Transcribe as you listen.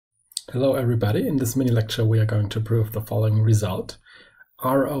Hello everybody, in this mini lecture we are going to prove the following result.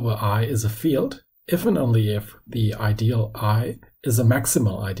 R over I is a field if and only if the ideal I is a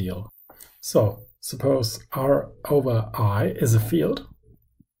maximal ideal. So suppose R over I is a field.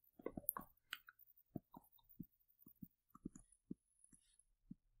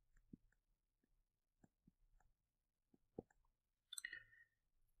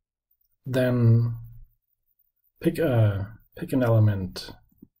 Then pick an element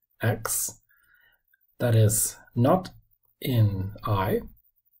x that is not in I,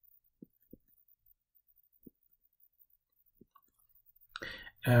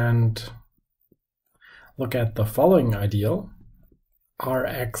 and look at the following ideal,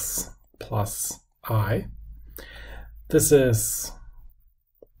 Rx plus I. This is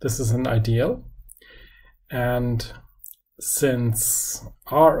an ideal, and since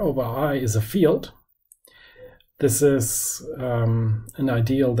R over I is a field, this is an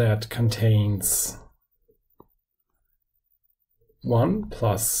ideal that contains 1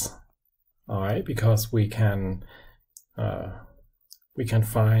 plus I, because we can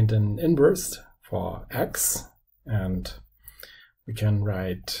find an inverse for x, and we can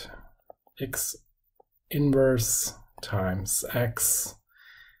write x inverse times x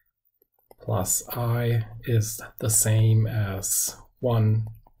plus I is the same as 1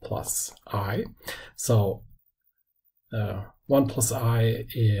 plus I. So 1 plus I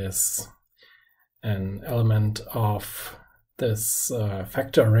is an element of this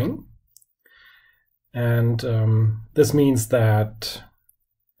factor ring, and this means that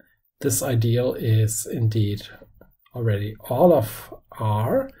this ideal is indeed already all of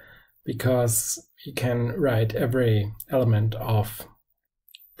R, because you can write every element of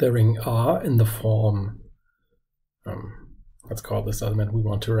the ring R in the form, let's call this element we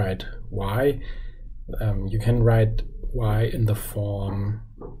want to write Y. You can write Y in the form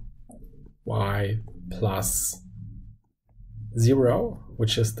Y plus 0,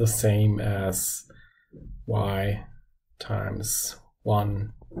 which is the same as Y times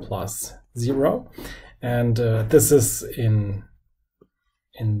 1 plus 0. And this is in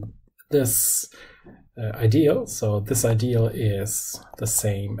this ideal. So this ideal is the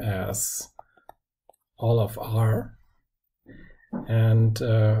same as all of R. And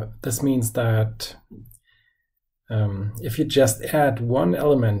this means that if you just add one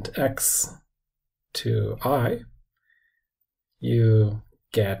element x to I, you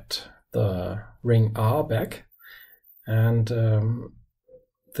get the ring R back. And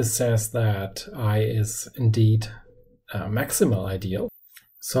this says that I is indeed a maximal ideal.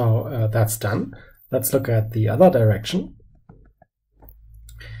 So that's done. Let's look at the other direction.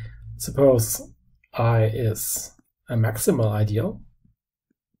 Suppose I is a maximal ideal.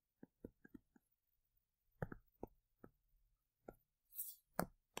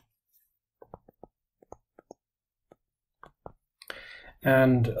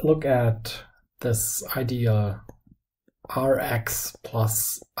 And look at this ideal Rx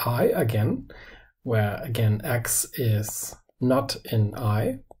plus I again, where again x is not in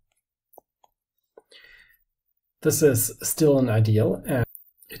I. This is still an ideal, and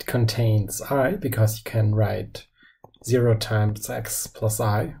it contains I, because you can write 0 times x plus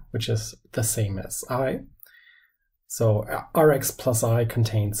I, which is the same as I. So Rx plus I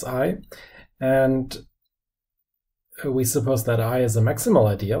contains I, and we suppose that I is a maximal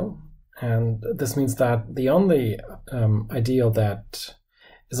ideal, and this means that the only ideal that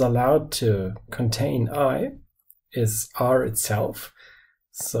is allowed to contain I is R itself.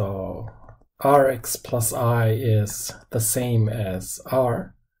 So Rx plus I is the same as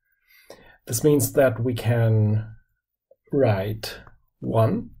R. This means that we can write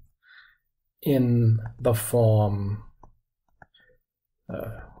 1 in the form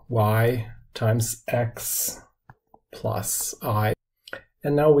y times x plus I.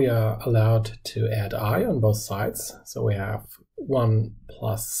 And now we are allowed to add I on both sides. So we have 1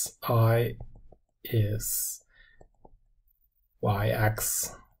 plus I is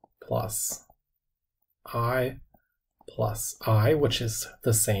yx plus I plus I, which is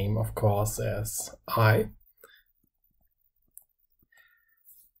the same, of course, as I.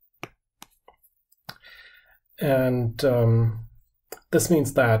 And this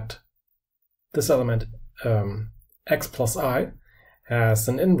means that this element x plus I has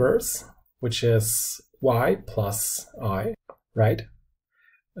an inverse, which is y plus I, right?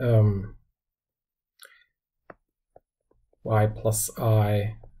 Y plus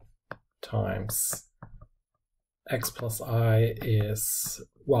I times x plus I is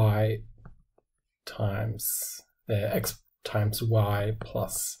y times x times y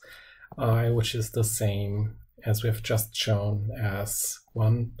plus I, which is the same as we've just shown, as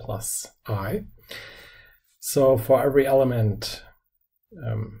 1 plus I. So for every element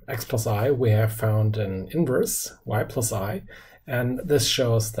x plus I, we have found an inverse y plus I, and this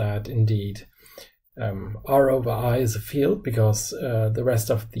shows that indeed R over I is a field, because the rest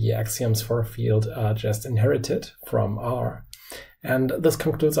of the axioms for a field are just inherited from R. And this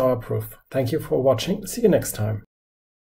concludes our proof. Thank you for watching. See you next time.